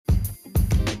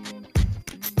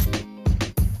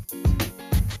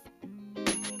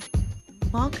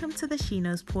Welcome to the She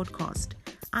Knows podcast.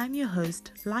 I'm your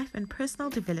host, life and personal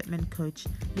development coach,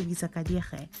 Louisa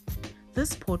Kadiege.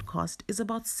 This podcast is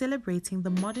about celebrating the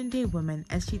modern day woman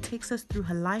as she takes us through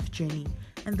her life journey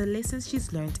and the lessons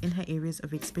she's learned in her areas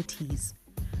of expertise.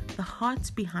 The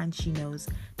heart behind She Knows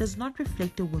does not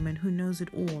reflect a woman who knows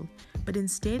it all, but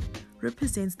instead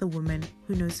represents the woman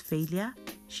who knows failure,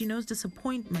 she knows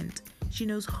disappointment, she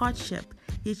knows hardship,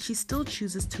 yet she still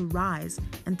chooses to rise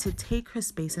and to take her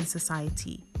space in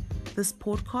society. This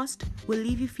podcast will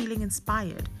leave you feeling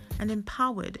inspired and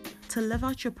empowered to live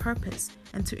out your purpose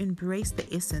and to embrace the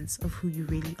essence of who you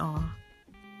really are.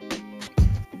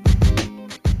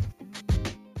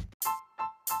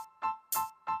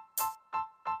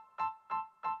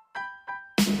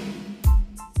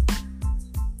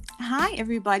 Hi,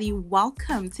 everybody.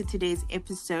 Welcome to today's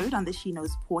episode on the She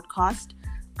Knows podcast.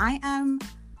 I am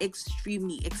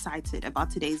extremely excited about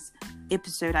today's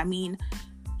episode. I mean,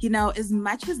 as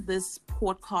much as this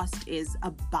podcast is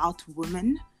about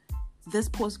women, this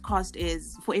podcast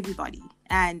is for everybody.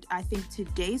 And I think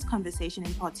today's conversation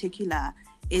in particular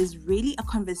is really a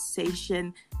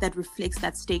conversation that reflects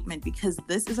that statement, because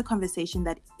this is a conversation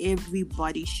that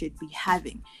everybody should be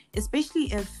having,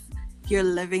 especially if you're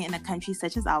living in a country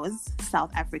such as ours,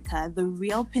 South Africa. The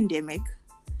real pandemic,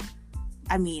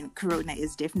 Corona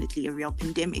is definitely a real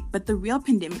pandemic, but the real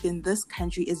pandemic in this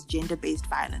country is gender-based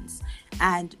violence.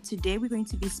 And today we're going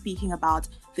to be speaking about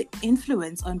the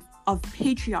influence of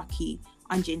patriarchy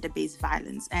on gender-based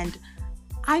violence. And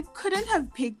I couldn't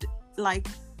have picked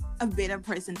a better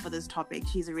person for this topic.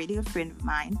 She's already a friend of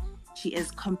mine. She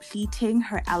is completing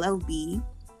her LLB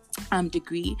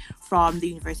degree from the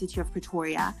University of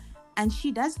Pretoria. And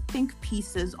she does think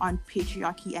pieces on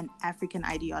patriarchy and African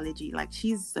ideology.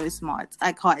 She's so smart.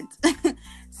 I can't.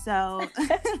 So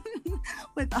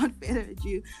without further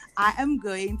ado, I am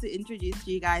going to introduce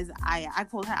to you guys Aya. I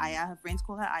call her Aya. Her friends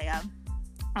call her Aya.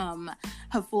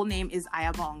 Her full name is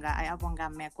Ayabonga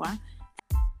Mekwa.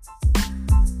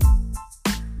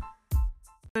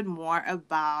 More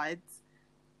about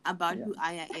who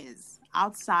Aya is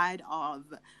outside of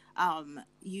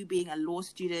you being a law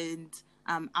student,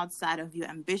 outside of your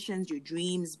ambitions, your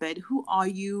dreams. But who are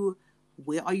you?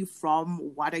 Where are you from?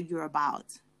 What are you about?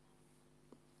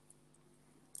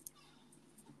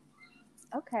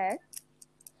 Okay.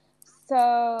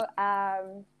 So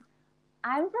I'm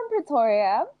from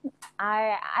Pretoria.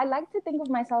 I like to think of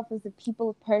myself as a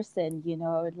people person,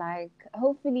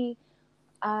 hopefully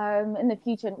in the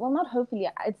future, well, not hopefully,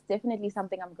 it's definitely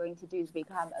something I'm going to do, is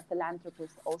become a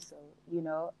philanthropist also,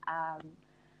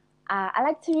 I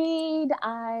like to read,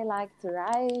 I like to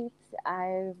write,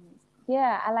 I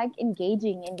like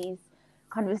engaging in these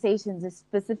conversations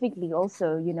specifically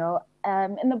also, in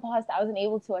the past I wasn't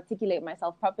able to articulate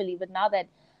myself properly, but now that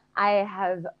I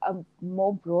have a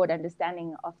more broad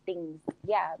understanding of things,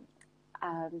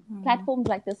 platforms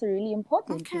like this are really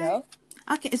important,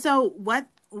 Okay, so what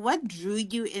drew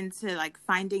you into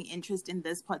finding interest in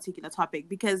this particular topic?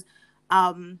 Because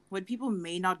what people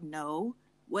may not know,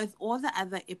 with all the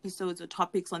other episodes or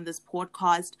topics on this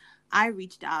podcast, I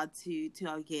reached out to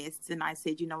our guests and I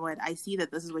said, you know what, I see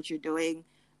that this is what you're doing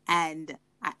and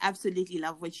I absolutely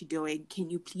love what you're doing. Can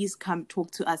you please come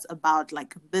talk to us about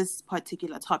this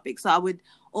particular topic? So I would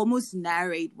almost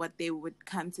narrate what they would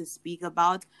come to speak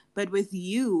about. But with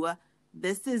you,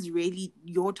 this is really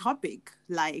your topic.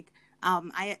 I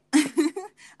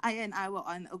and I were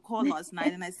on a call last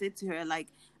night and I said to her,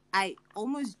 I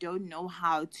almost don't know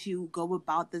how to go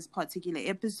about this particular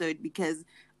episode, because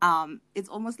it's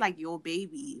almost like your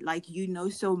baby. You know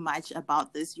so much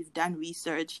about this. You've done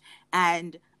research,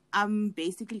 and I'm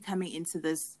basically coming into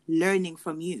this learning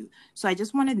from you. So I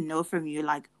just wanted to know from you,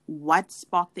 what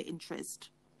sparked the interest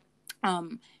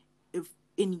if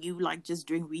in you, just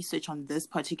doing research on this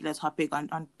particular topic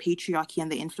on patriarchy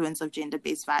and the influence of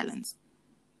gender-based violence.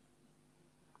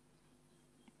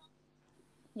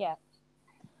 Yeah.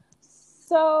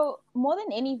 So more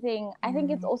than anything, I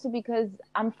think it's also because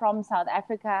I'm from South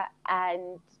Africa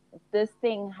and this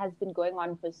thing has been going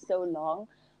on for so long,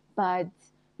 but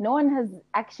no one has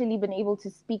actually been able to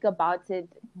speak about it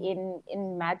in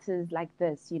matters like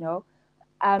this,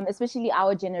 especially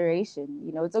our generation.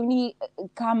 It's only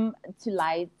come to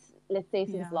light, let's say,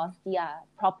 since last year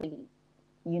properly,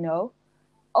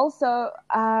 Also,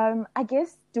 I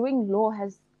guess doing law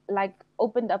has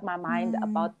opened up my mind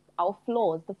about our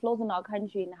flaws, the flaws in our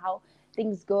country and how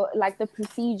things go, the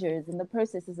procedures and the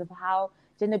processes of how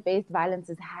gender-based violence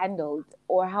is handled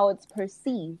or how it's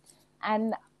perceived.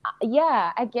 And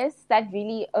I guess that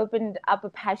really opened up a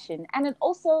passion. And it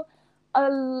also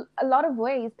a lot of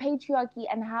ways, patriarchy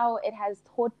and how it has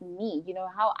taught me,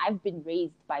 how I've been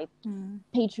raised by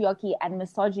patriarchy and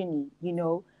misogyny,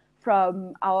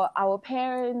 from our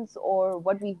parents, or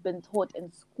what we've been taught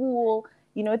in school,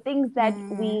 things that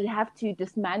we have to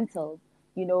dismantle,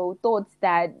 thoughts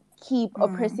that keep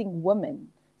oppressing women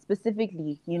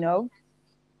specifically,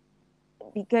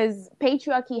 because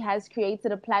patriarchy has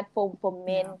created a platform for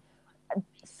men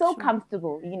so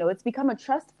comfortable, it's become a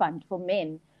trust fund for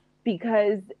men,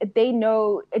 because they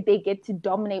know they get to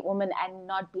dominate women and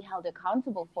not be held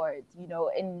accountable for it,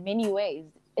 in many ways.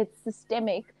 It's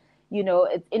systemic,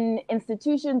 it's in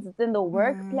institutions, it's in the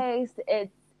workplace,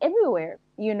 it's everywhere,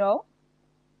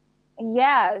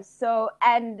 Yeah, so,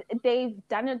 and they've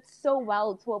done it so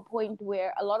well to a point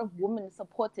where a lot of women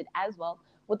support it as well,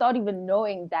 without even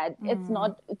knowing that it's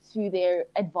not to their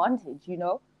advantage,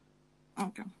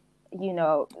 Okay.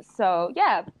 So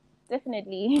yeah,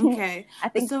 definitely. Okay. I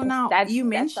think so now you that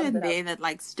mentioned there that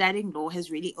like studying law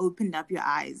has really opened up your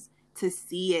eyes to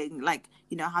seeing like,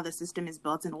 how the system is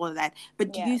built and all of that.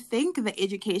 But do you think the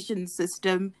education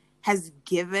system has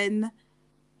given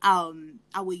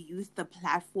our youth the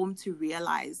platform to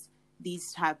realize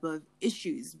these type of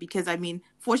issues? Because I mean,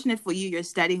 fortunate for you, you're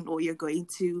studying law, you're going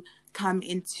to come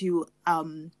into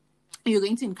you're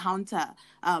going to encounter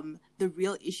the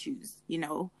real issues,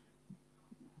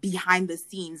 behind the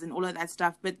scenes and all of that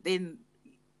stuff. But then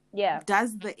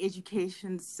does the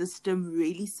education system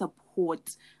really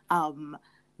support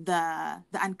the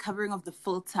uncovering of the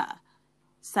filter,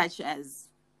 such as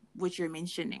what you're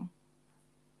mentioning?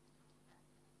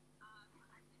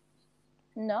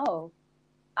 No,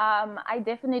 I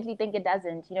definitely think it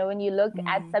doesn't. When you look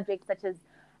at subjects such as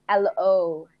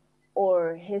LO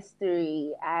or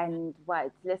history and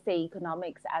let's say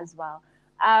economics as well,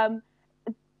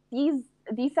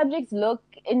 these subjects look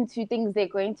into things they're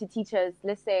going to teach us,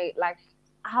 let's say, like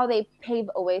how they pave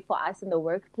a way for us in the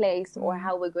workplace, or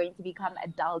how we're going to become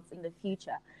adults in the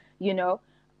future,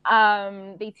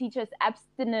 they teach us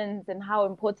abstinence and how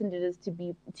important it is to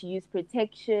use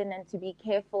protection and to be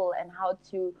careful, and how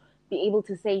to be able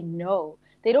to say no.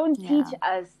 They don't teach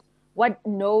us what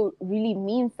no really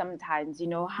means sometimes,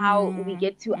 how we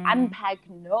get to unpack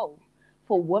no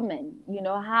for women,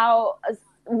 how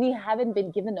we haven't been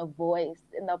given a voice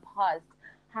in the past,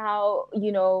 how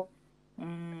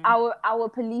our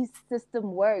police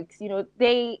system works.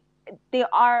 There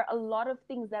are a lot of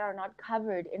things that are not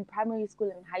covered in primary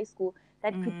school and high school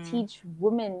that could teach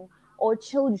women or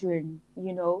children,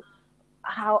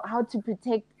 how to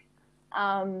protect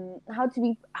how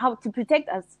to protect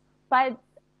us. But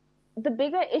the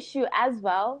bigger issue as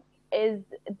well is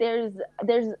there's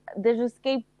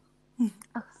escape.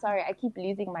 Oh, sorry, I keep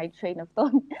losing my train of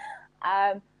thought.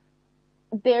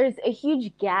 There's a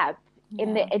huge gap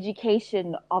in the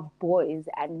education of boys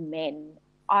and men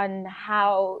on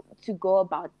how to go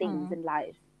about things in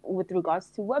life with regards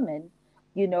to women.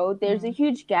 There's a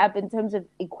huge gap in terms of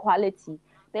equality.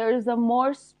 There is a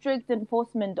more strict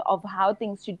enforcement of how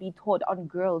things should be taught on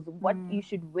girls, what you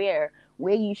should wear,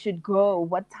 where you should go,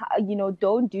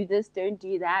 don't do this, don't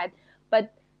do that.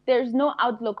 But there's no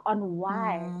outlook on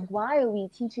why are we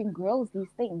teaching girls these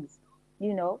things,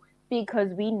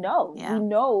 because we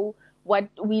know what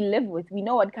we live with, we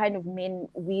know what kind of men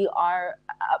we are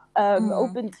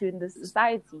open to in this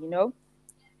society,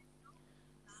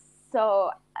 so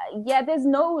there's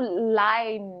no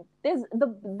line. There's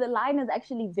the line is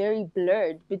actually very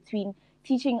blurred between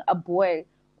teaching a boy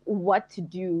what to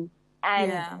do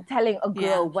and telling a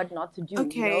girl what not to do.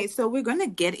 Okay, so we're going to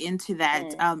get into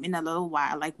that in a little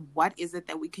while. Like, what is it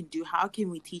that we can do? How can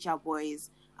we teach our boys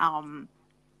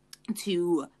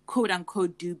to quote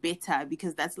unquote do better?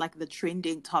 Because that's like the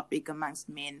trending topic amongst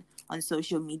men on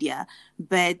social media.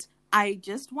 But I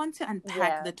just want to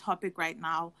unpack the topic right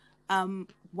now.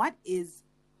 What is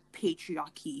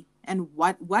patriarchy, and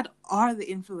what are the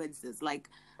influences? Like,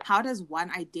 how does one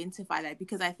identify that?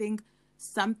 Because I think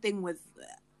something with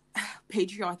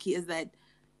patriarchy is that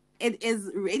it is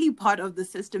really part of the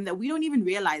system that we don't even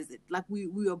realize it. Like, we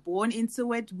were born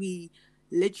into it. We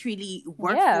literally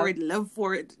work for it, live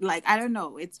for it. Like, I don't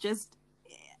know. It's just,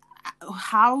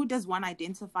 how does one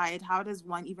identify it? How does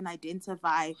one even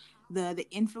identify the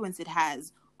influence it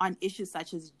has on issues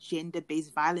such as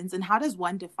gender-based violence? And how does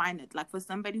one define it? Like, for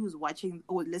somebody who's watching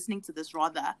or listening to this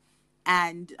rather,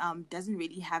 and doesn't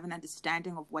really have an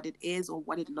understanding of what it is or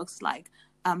what it looks like,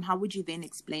 how would you then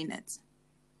explain it?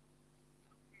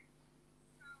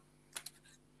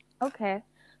 Okay.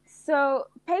 So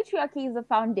patriarchy is a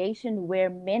foundation where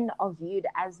men are viewed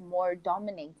as more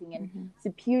dominating and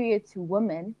superior to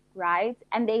women, right?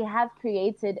 And they have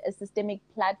created a systemic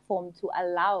platform to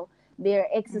allow their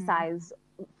exercise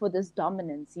for this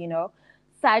dominance,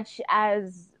 such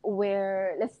as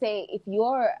where, let's say, if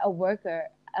you're a worker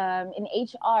in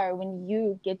HR, when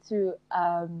you get to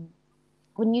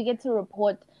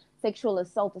report sexual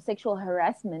assault or sexual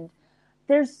harassment,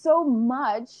 there's so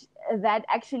much that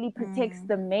actually protects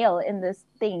the male in this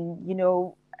thing,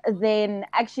 then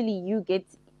actually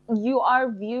you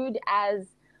are viewed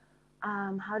as,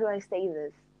 how do I say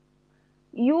this?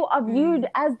 You are viewed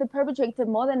as the perpetrator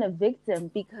more than a victim,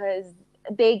 because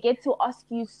they get to ask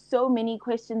you so many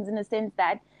questions, in a sense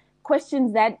that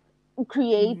questions that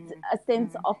create a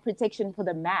sense of protection for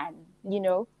the man,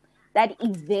 that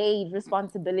evade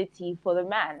responsibility for the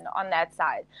man on that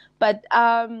side. But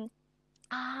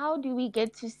how do we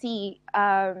get to see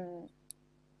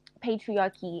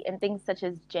patriarchy and things such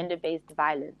as gender-based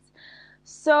violence?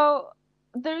 So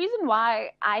the reason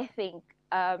why I think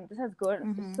this has gone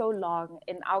on for so long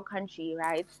in our country,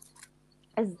 right,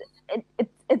 is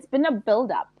it's been a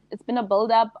build-up. It's been a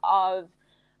build-up of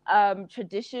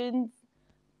traditions,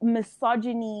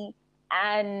 misogyny,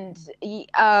 and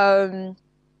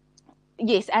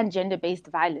yes, and gender-based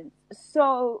violence.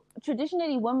 So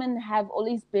traditionally, women have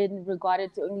always been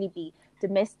regarded to only be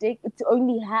domestic, to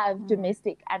only have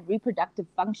domestic and reproductive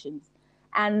functions.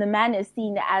 And the man is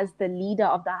seen as the leader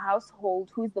of the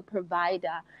household, who's the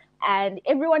provider. And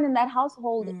everyone in that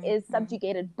household is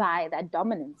subjugated by that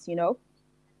dominance, Women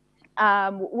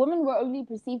were only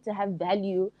perceived to have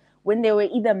value when they were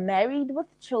either married with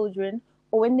children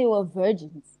or when they were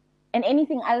virgins. And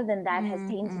anything other than that has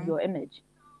tainted your image,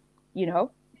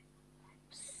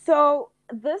 So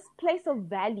this place of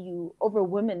value over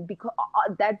women, because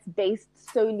that's based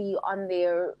solely on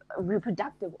their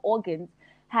reproductive organs,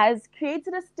 has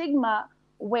created a stigma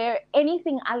where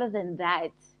anything other than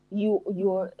that,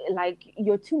 you're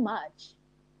too much,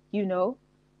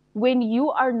 when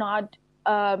you are not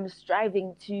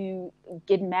striving to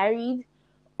get married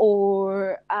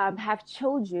or have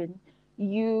children,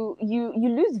 you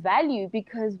lose value,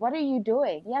 because what are you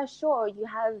doing? Yeah, sure, you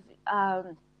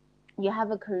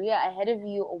have a career ahead of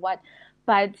you or what,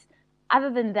 but other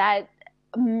than that,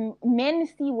 men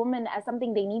see women as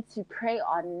something they need to prey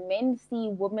on. Men see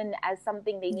women as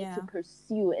something they need to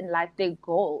pursue in life, their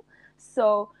goal.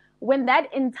 So when that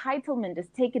entitlement is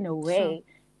taken away,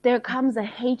 there comes a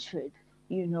hatred,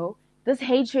 this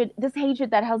hatred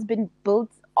that has been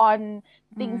built on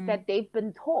things that they've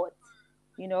been taught,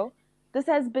 this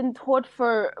has been taught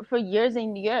for years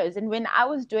and years. And when I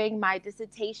was doing my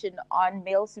dissertation on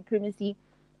male supremacy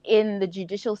in the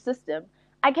judicial system,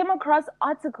 I came across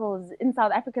articles in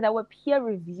South Africa that were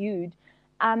peer-reviewed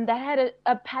that had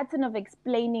a pattern of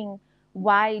explaining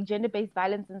why gender-based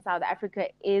violence in South Africa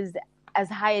is as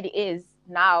high it is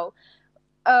now,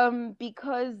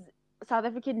 because South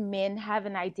African men have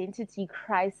an identity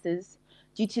crisis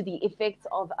due to the effects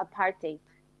of apartheid.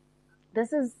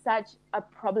 This is such a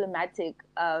problematic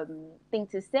thing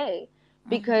to say,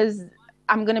 because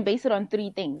I'm going to base it on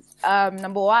three things.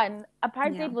 Number one,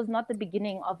 apartheid was not the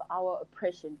beginning of our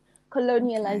oppression.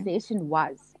 Colonialization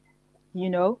was,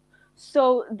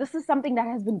 So this is something that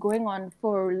has been going on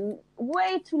for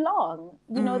way too long.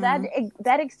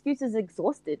 That excuse is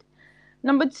exhausted.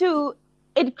 Number two,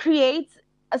 it creates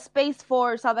a space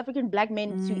for South African Black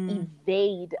men to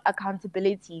evade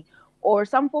accountability or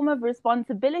some form of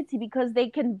responsibility, because they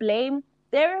can blame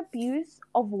their abuse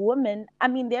of women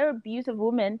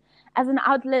as an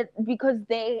outlet, because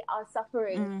they are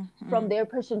suffering from their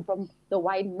oppression from the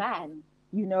white man,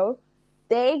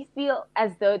 They feel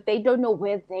as though they don't know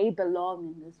where they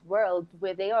belong in this world,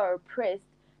 where they are oppressed.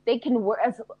 They can work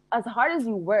as hard as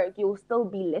you work, you'll still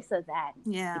be lesser than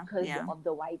because of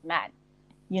the white man,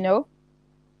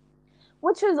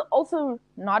 Which is also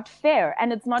not fair,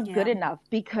 and it's not good enough,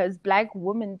 because Black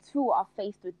women too are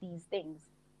faced with these things,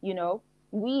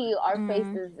 We are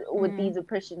faced with these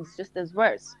oppressions just as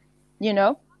worse,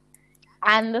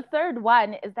 And the third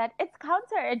one is that it's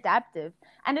counter-adaptive,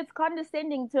 and it's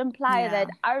condescending to imply that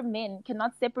our men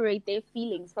cannot separate their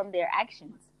feelings from their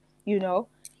actions,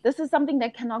 This is something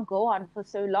that cannot go on for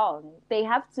so long. They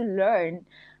have to learn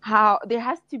how there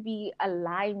has to be a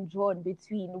line drawn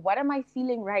between what am I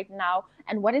feeling right now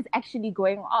and what is actually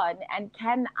going on, and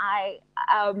can I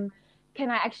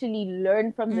actually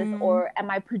learn from this, or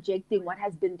am I projecting what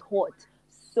has been taught?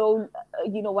 So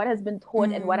what has been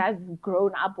taught and what I've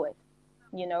grown up with,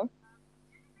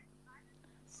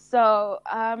 So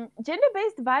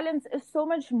gender-based violence is so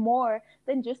much more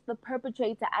than just the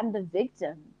perpetrator and the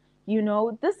victim.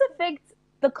 This affects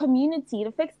the community, it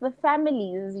affects the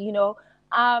families,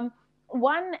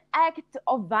 one act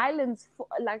of violence,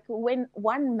 like when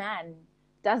one man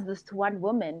does this to one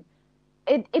woman,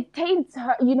 it taints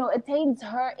her, it taints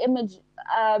her image,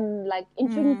 like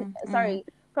intrinsic, sorry,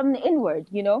 from the inward,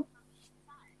 you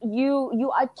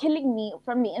are killing me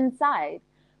from the inside.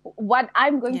 What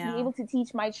I'm going to be able to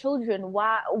teach my children,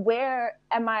 where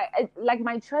am I, like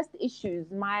my trust issues,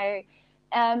 my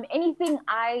anything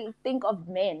I think of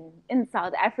men in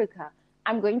South Africa,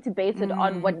 I'm going to base it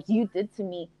on what you did to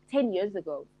me 10 years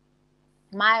ago.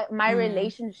 My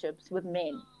relationships with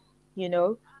men,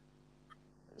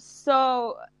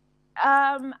 So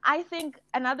I think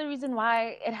another reason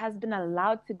why it has been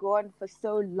allowed to go on for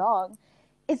so long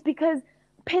is because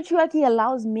patriarchy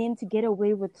allows men to get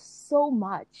away with so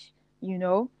much,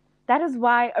 That is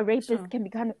why a rapist can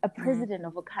become a president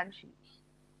of a country,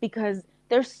 because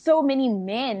there's so many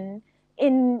men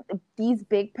in these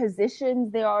big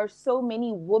positions. There are so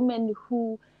many women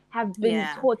who have been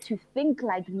taught to think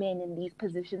like men in these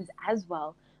positions as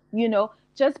well,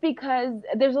 just because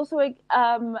there's also a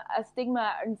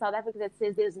stigma in South Africa that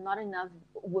says there's not enough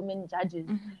women judges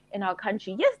in our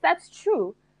country. Yes, that's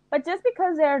true. But just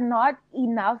because there are not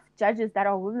enough judges that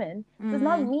are women does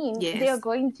not mean they are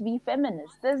going to be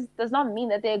feminists. This does not mean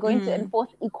that they're going to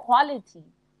enforce equality.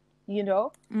 We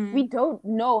don't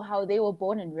know how they were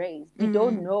born and raised. We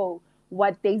don't know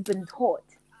what they've been taught.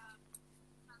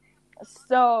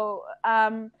 So,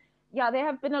 there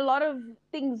have been a lot of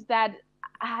things that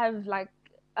have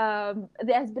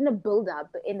there has been a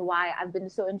build-up in why I've been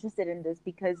so interested in this,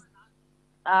 because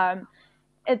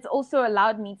it's also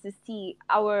allowed me to see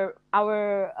our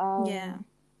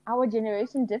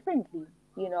generation differently.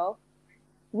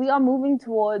 We are moving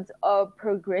towards a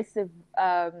progressive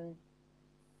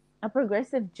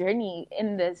journey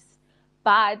in this,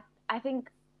 but I think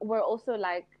we're also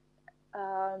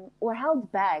we're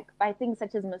held back by things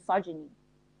such as misogyny.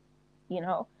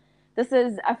 This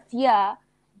is a fear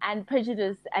and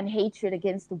prejudice and hatred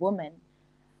against women.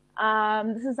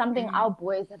 This is something our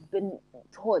boys have been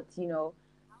taught.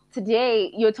 Today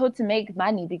you're taught to make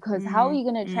money, because how are you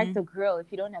going to attract a girl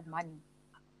if you don't have money?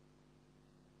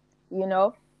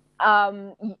 There's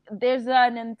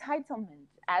an entitlement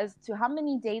as to how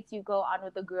many dates you go on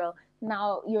with a girl.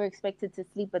 Now you're expected to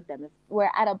sleep with them. If we're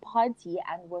at a party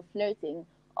and we're flirting,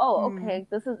 okay,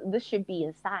 this should be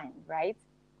a sign, right?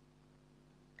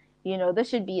 This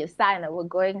should be a sign that we're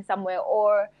going somewhere.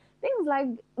 Or things like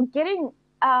getting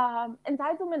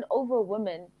entitlement over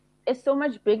women is so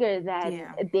much bigger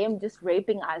than them just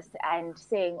raping us and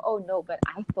saying, oh no, but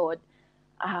I thought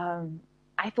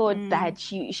that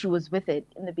she was with it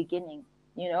in the beginning.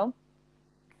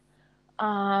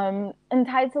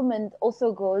 Entitlement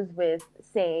also goes with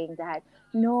saying that,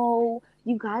 no,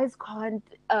 you guys can't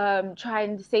try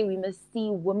and say we must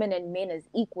see women and men as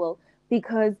equal,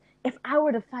 because if I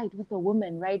were to fight with a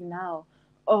woman right now,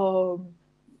 those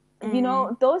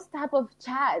type of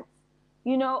chats,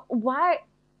 why?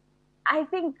 I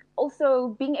think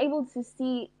also being able to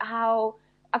see how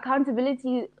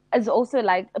accountability is also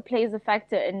plays a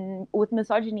factor in with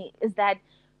misogyny is that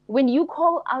when you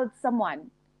call out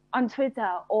someone on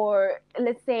Twitter, or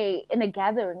let's say in a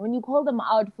gathering, when you call them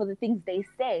out for the things they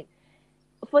say,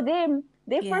 for them,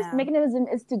 their first mechanism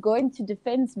is to go into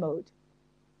defense mode.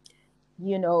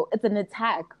 It's an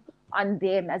attack on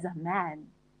them as a man.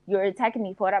 You're attacking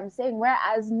me for what I'm saying.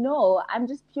 Whereas, no, I'm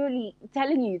just purely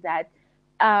telling you that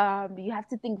you have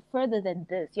to think further than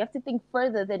this. You have to think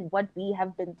further than what we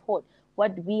have been taught,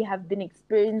 what we have been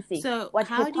experiencing. So what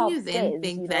how do you then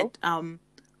think that,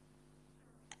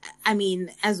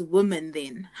 as women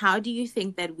then, how do you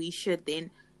think that we should then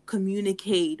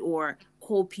communicate or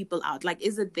call people out?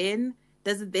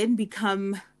 does it then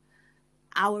become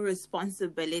our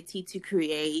responsibility to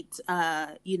create,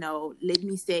 let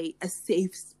me say, a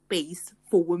safe space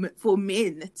for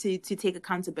men to take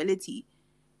accountability?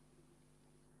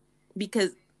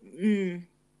 Because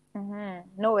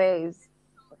no ways.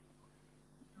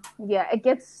 Yeah, it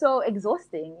gets so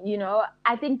exhausting.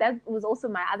 I think that was also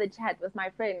my other chat with my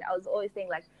friend. I was always saying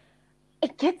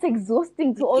it gets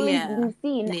exhausting to always be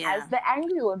seen as the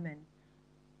angry woman.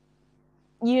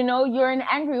 You're an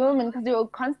angry woman because you're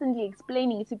constantly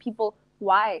explaining to people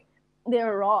why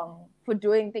they're wrong, for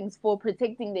doing things, for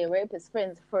protecting their rapist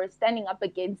friends, for standing up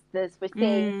against this, for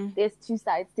saying there's two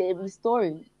sides to every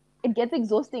story. It gets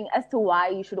exhausting as to why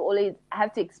you should always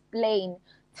have to explain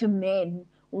to men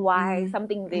why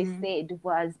something they said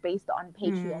was based on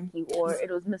patriarchy or it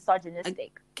was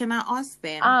misogynistic. Can I ask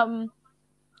them?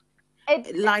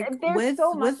 With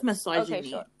misogyny, okay,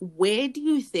 sure. Where do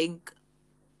you think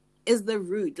is the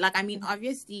root?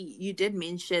 Obviously you did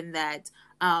mention that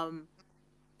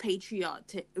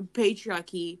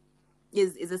patriarchy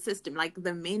is a system,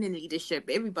 the men in leadership,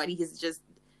 everybody is just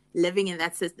living in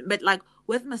that system. But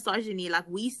with misogyny, like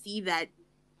we see that,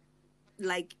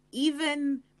 like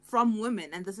even from women,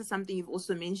 and this is something you've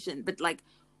also mentioned, but like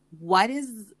what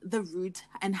is the root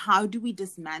and how do we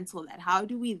dismantle that? How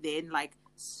do we then like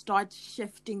start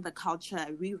shifting the culture,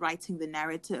 rewriting the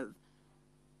narrative?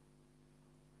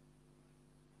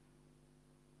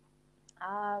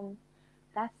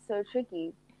 That's so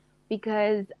tricky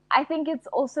because I think it's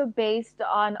also based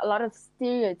on a lot of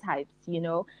stereotypes, you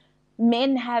know.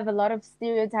 Men have a lot of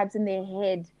stereotypes in their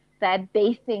head that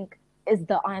they think is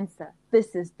the answer.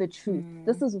 This is the truth.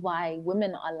 This is why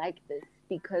women are like this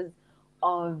because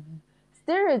of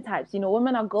stereotypes. You know,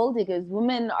 women are gold diggers,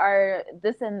 women are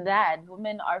this and that,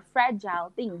 women are fragile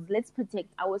things. Let's protect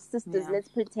our sisters, let's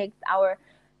protect our.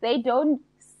 They don't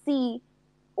see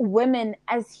women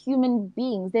as human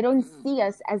beings. They don't see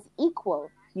us as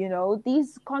equal. You know,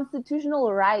 these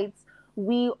constitutional rights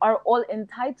we are all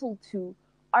entitled to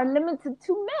are limited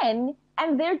to men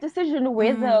and their decision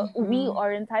whether we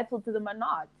are entitled to them or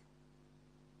not.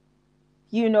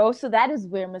 You know, so that is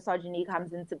where misogyny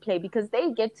comes into play because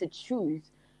they get to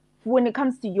choose when it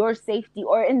comes to your safety,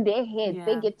 or in their heads,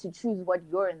 they get to choose what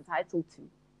you're entitled to.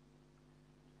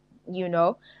 You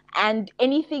know, and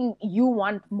anything you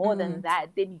want more than that,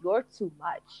 then you're too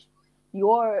much.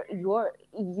 You are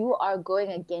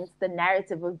going against the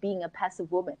narrative of being a passive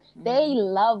woman. They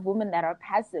love women that are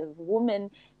passive,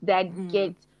 women that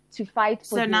get to fight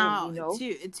for them. So now, you know?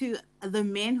 to the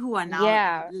men who are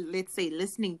now, let's say,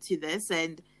 listening to this,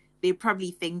 and they're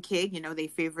probably thinking, you know, their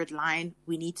favorite line,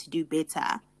 "We need to do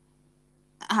better."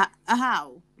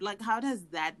 How? Like, how does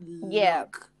that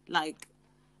look? Like,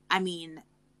 I mean,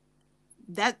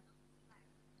 that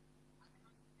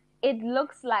it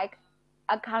looks like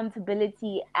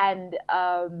accountability and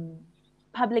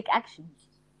public action.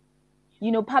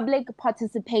 You know, public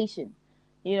participation.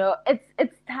 You know,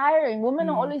 it's tiring. Women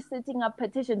are always setting up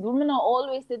petitions. Women are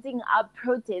always setting up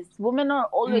protests. Women are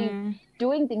always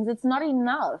doing things. It's not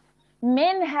enough.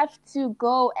 Men have to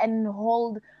go and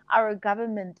hold our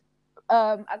government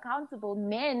accountable.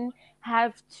 Men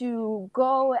have to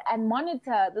go and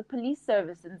monitor the police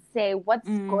service and say what's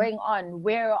going on,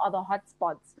 where are the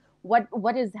hotspots,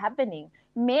 what is happening.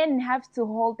 Men have to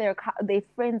hold their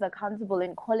friends accountable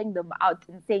and calling them out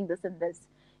and saying this and this.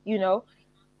 You know,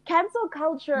 cancel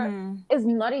culture is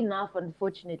not enough,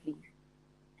 unfortunately,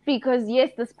 because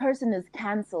yes, this person is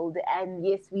cancelled, and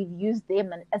yes, we've used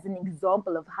them as an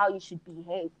example of how you should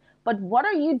behave. But what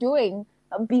are you doing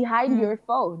behind your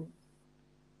phone?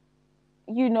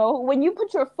 You know, when you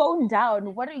put your phone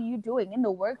down, what are you doing in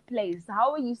the workplace?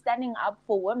 How are you standing up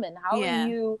for women? How are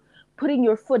you putting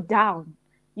your foot down?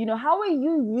 You know, how are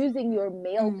you using your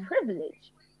male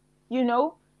privilege? You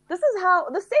know, this is how,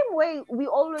 the same way we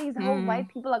always hold white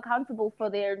people accountable for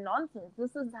their nonsense.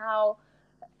 This is how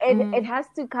it has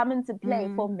to come into play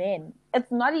for men.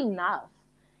 It's not enough.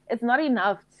 It's not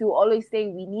enough to always say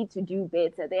we need to do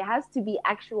better. There has to be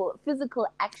actual physical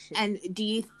action. And do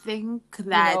you think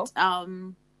that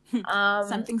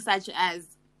something such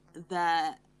as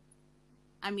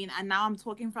and now I'm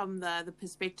talking from the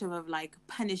perspective of like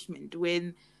punishment,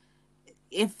 when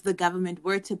if the government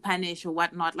were to punish or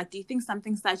whatnot, like do you think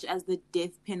something such as the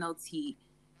death penalty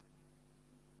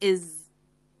is,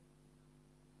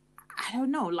 I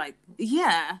don't know, like,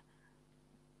 is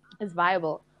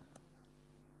viable?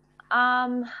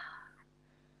 I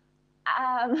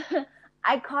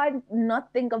can't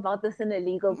not think about this in a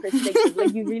legal perspective.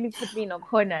 Like, you really put me in a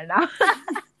corner now.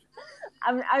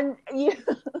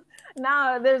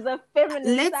 Now there's a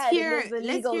feminist side and there's a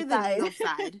legal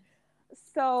side.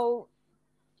 So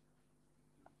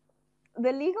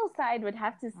the legal side would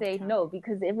have to say no,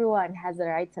 because everyone has a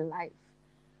right to life.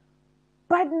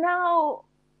 But now,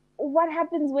 what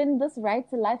happens when this right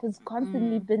to life has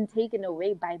constantly been taken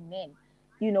away by men?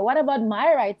 You know, what about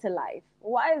my right to life?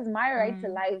 Why is my right to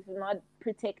life not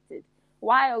protected?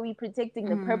 Why are we protecting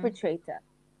the perpetrator?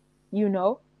 You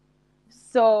know?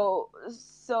 So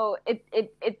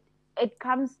it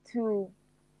comes to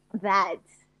that.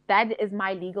 That is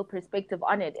my legal perspective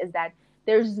on it, is that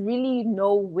there's really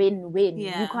no win-win.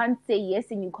 You can't say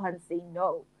yes and you can't say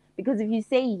no. Because if you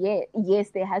say yes,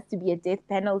 there has to be a death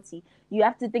penalty. You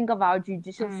have to think of our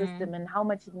judicial system and how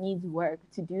much it needs work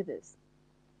to do this.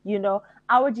 You know,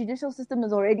 our judicial system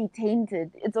is already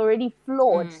tainted. It's already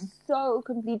flawed, so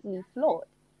completely flawed.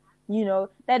 You know,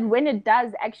 that when it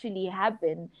does actually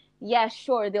happen, yeah,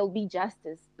 sure, there'll be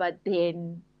justice. But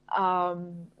then what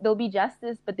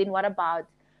about,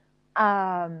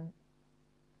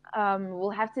 we'll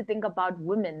have to think about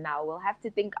women now. We'll have to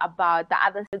think about the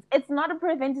other. It's not a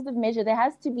preventative measure. There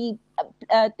has to be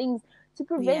things to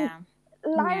prevent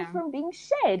lives from being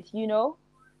shed, you know?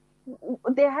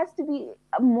 there has to be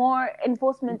more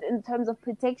enforcement in terms of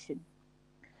protection.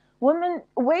 Women,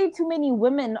 way too many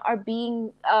women are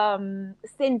being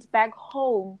sent back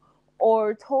home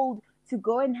or told to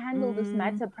go and handle this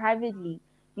matter privately.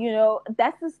 You know,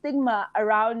 that's the stigma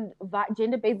around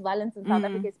gender-based violence in South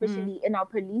Africa, especially in our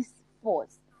police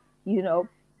force. You know,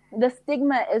 the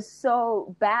stigma is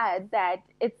so bad that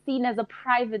it's seen as a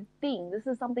private thing. This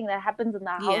is something that happens in the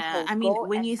household. I mean, Go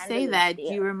when and you handle say it that,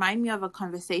 there. you remind me of a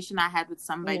conversation I had with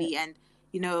somebody, and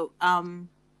you know,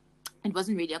 it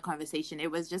wasn't really a conversation.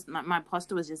 It was just my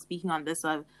pastor was just speaking on this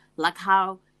of like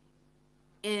how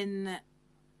in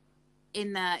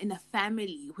a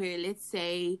family where, let's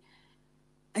say,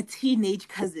 a teenage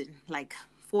cousin, like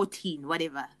 14,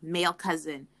 whatever, male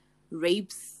cousin,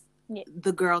 rapes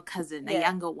the girl cousin, a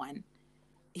younger one,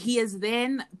 he is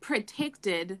then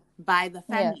protected by the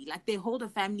family. Like they hold a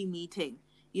family meeting.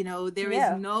 You know, there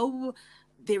is no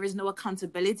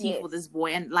accountability for this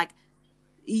boy, and like,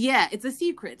 it's a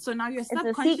secret. So now you're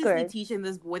subconsciously teaching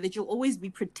this boy that you'll always be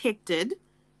protected,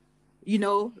 you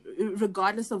know,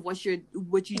 regardless of what you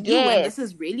do. And this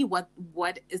is really what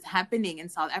is happening in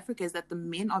South Africa, is that the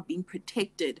men are being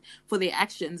protected for their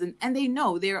actions, and they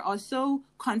know, they are so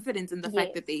confident in the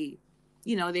fact that they,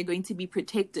 you know, they're going to be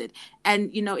protected.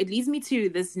 And you know, it leads me to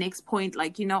this next point.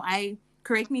 Like, you know,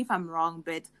 correct me if I'm wrong,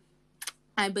 but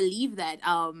I believe that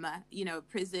you know,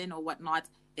 prison or whatnot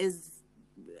is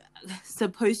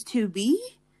supposed to be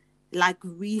like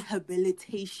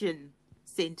rehabilitation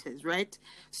centers, right?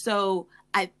 So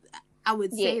I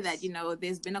would say that, you know,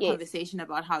 there's been a conversation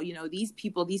about how, you know, these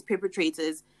people, these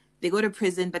perpetrators, they go to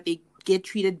prison, but they get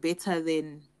treated better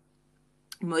than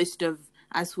most of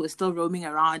us who are still roaming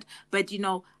around. But you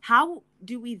know, how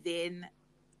do we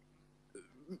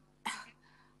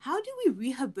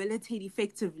rehabilitate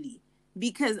effectively?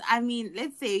 Because I mean,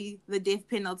 let's say the death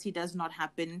penalty does not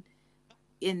happen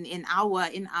in our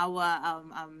in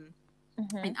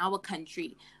our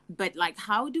country, but like,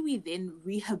 how do we then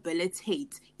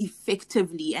rehabilitate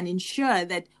effectively and ensure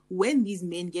that when these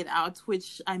men get out,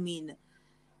 which, I mean,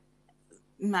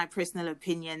 my personal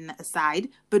opinion aside,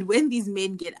 but when these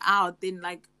men get out, then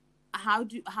like, how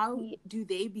do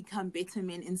they become better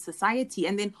men in society?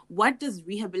 And then what does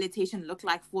rehabilitation look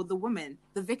like for the women,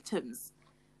 the victims,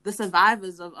 the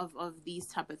survivors of these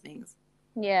type of things?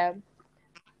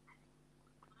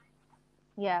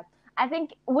 I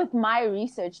think with my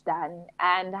research done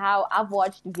and how I've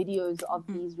watched videos of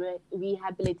these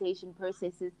rehabilitation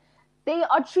processes, they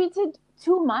are treated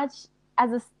too much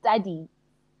as a study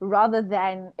rather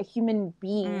than a human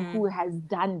being who has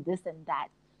done this and that.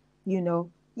 You know,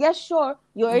 sure,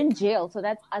 you're in jail, so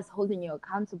that's us holding you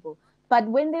accountable. But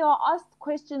when they are asked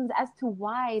questions as to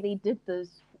why they did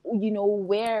this, you know,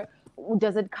 where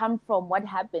does it come from, what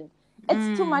happened,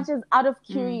 it's too much as out of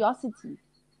curiosity.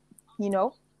 You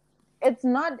know, it's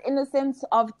not in a sense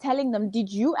of telling them,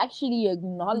 did you actually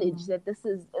acknowledge that this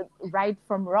is right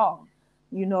from wrong?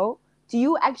 You know, do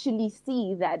you actually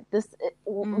see that this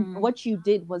what you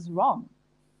did was wrong?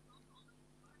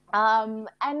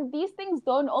 And these things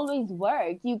don't always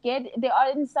work. There are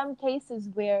in some cases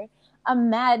where a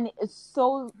man is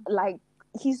so, like,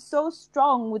 he's so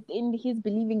strong within his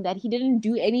believing that he didn't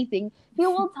do anything. He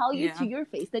will tell you to your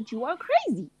face that you are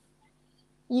crazy.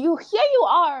 Here you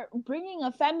are bringing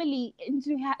a family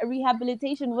into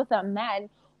rehabilitation with a man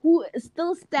who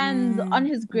still stands on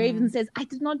his grave and says, I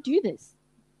did not do this.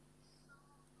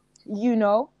 You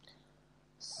know?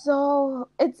 So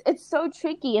it's so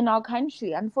tricky in our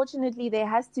country. Unfortunately, there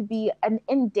has to be an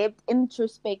in-depth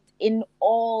introspect in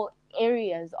all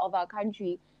areas of our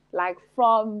country, like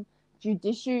from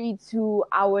judiciary to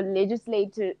our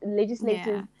legislators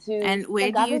to and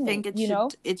where do you think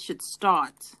it should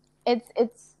start?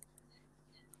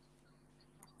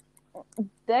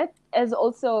 That is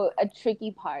also a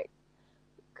tricky part,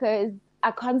 because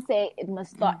I can't say it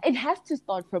must start. It has to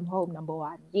start from home, number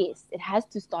one. Yes, it has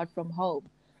to start from home.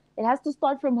 It has to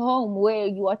start from home, where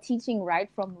you are teaching right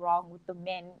from wrong with the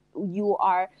men. You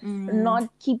are not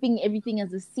keeping everything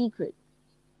as a secret.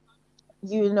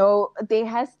 You know, there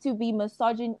has to be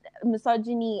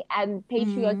misogyny and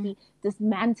patriarchy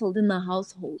dismantled in the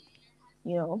household.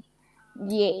 You know,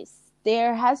 yes,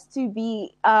 there has to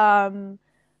be a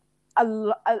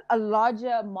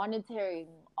larger monitoring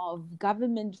of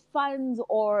government funds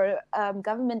or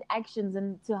government actions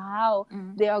into how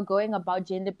they are going about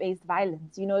gender-based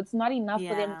violence. You know, it's not enough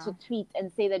for them to tweet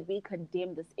and say that we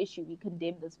condemn this issue, we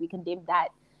condemn this, we condemn that.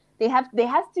 There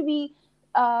has to be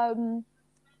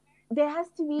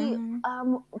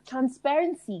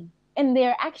transparency in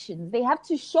their actions. They have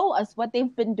to show us what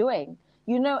they've been doing.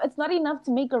 You know, it's not enough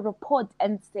to make a report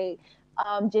and say,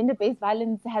 gender-based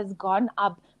violence has gone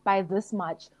up by this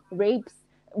much. Rapes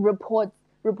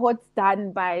reports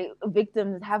done by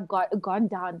victims have gone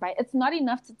down by. It's not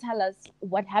enough to tell us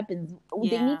what happens.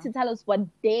 They need to tell us what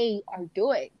they are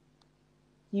doing.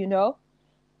 You know?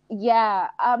 Yeah.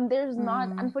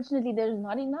 Unfortunately, there's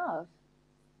not enough.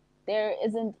 There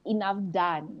isn't enough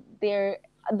done.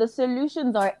 The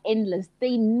solutions are endless.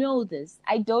 They know this.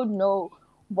 I don't know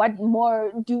what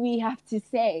more do we have to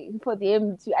say for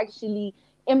them to actually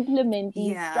implement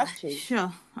these structures.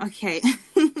 Sure. Okay.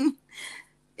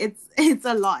 It's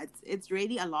a lot. It's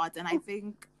really a lot. And I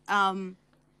think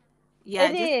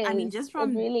just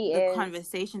from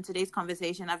today's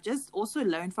conversation, I've just also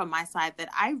learned from my side that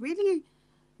I really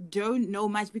don't know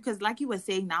much, because like you were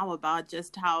saying now about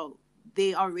just how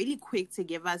they are really quick to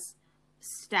give us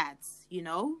stats,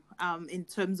 in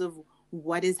terms of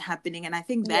what is happening. And I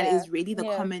think that is really the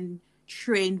common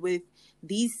trend with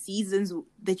these seasons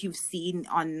that you've seen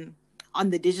on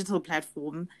the digital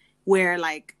platform, where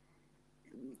like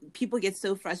people get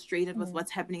so frustrated with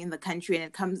what's happening in the country,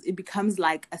 and it becomes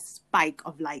like a spike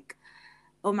of like,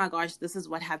 oh my gosh, this is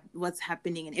what's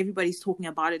happening, and everybody's talking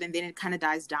about it, and then it kind of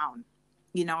dies down,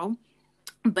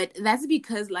 but that's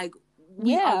because like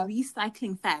we are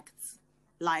recycling facts,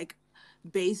 like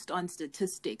based on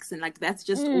statistics, and like that's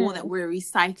just all that we're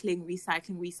recycling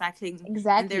exactly.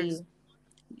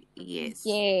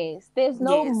 And there's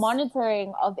no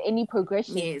monitoring of any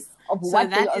progression of what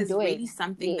they are doing. So that is really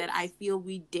something that I feel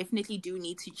we definitely do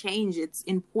need to change. It's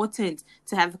important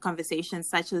to have conversations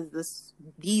such as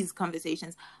these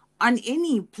conversations on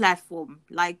any platform,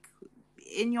 like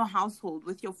in your household,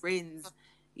 with your friends,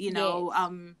 in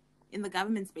the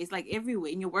government space, like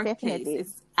everywhere, in your workplace. Definitely.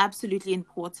 It's absolutely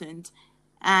important.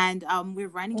 And we're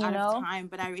running out of time,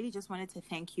 but I really just wanted to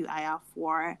thank you, Aya,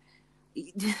 for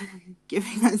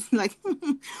giving us like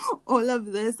all of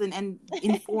this and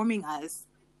informing us.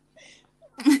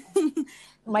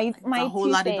 my a whole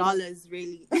lot of dollars,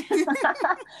 really.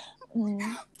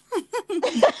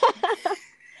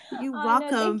 You're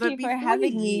welcome. Thank you for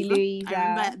having me, Louisa. I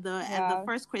remember the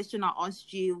first question I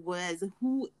asked you was,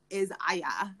 who is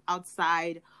Aya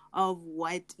outside of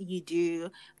what you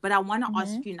do? But I want to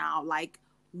ask you now, like,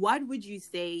 what would you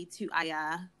say to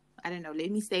Aya, I don't know, let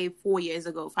me say 5 years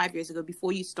ago,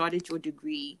 before you started your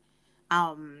degree?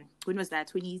 When was that?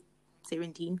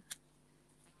 2017?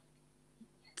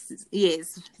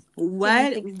 Yes.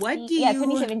 What do you...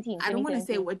 2017. I don't want to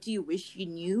say what do you wish you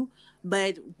knew,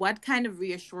 but what kind of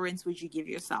reassurance would you give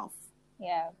yourself?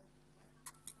 Yeah.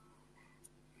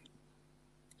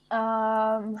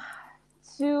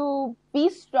 To be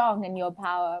strong in your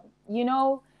power.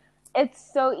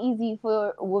 It's so easy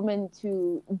for women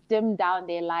to dim down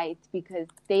their light because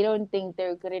they don't think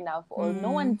they're good enough, or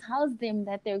no one tells them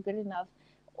that they're good enough,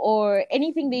 or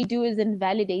anything they do is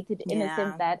invalidated in a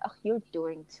sense that, you're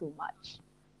doing too much.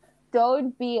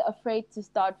 Don't be afraid to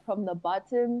start from the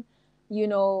bottom.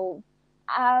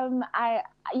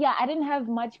 I didn't have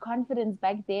much confidence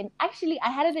back then. Actually,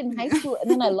 I had it in high school and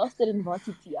then I lost it in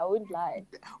varsity. I won't lie.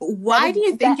 Why do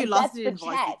you think you lost it in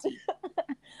varsity?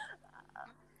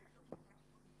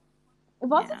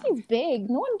 Varsity is big.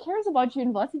 No one cares about you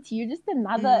in varsity. You're just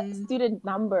another student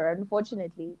number,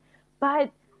 unfortunately.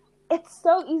 But it's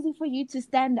so easy for you to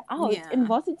stand out in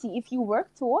varsity if you work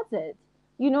towards it.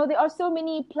 There are so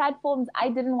many platforms I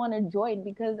didn't want to join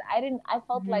because I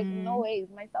felt like, no way,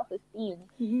 my self-esteem.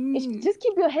 Just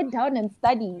keep your head down and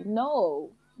study. No.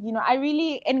 I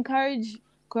really encourage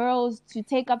girls to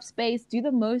take up space, do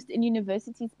the most in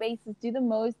university spaces, do the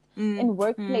most in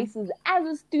workplaces as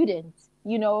a student.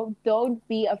 Don't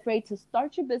be afraid to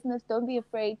start your business. Don't be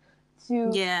afraid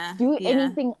to do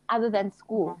anything other than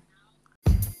school.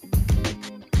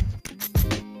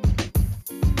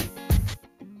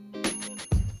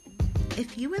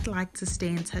 If you would like to stay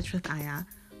in touch with Aya,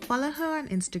 follow her on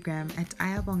Instagram at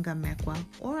Ayabonga Mekwa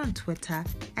or on Twitter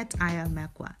at Aya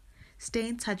Mekwa. Stay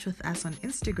in touch with us on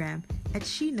Instagram at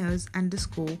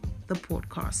SheKnows_the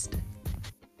podcast.